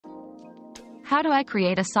How do I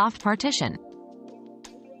create a soft partition?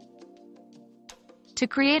 To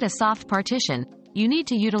create a soft partition, you need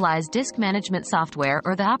to utilize disk management software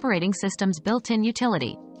or the operating system's built-in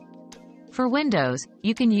utility. For Windows,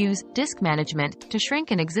 you can use disk management to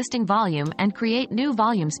shrink an existing volume and create new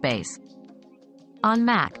volume space. On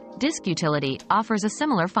Mac, Disk Utility offers a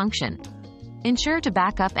similar function. Ensure to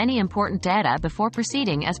back up any important data before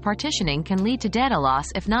proceeding, as partitioning can lead to data loss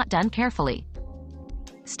if not done carefully.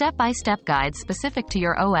 Step-by-step guides specific to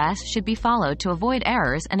your OS should be followed to avoid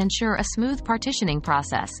errors and ensure a smooth partitioning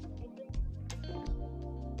process.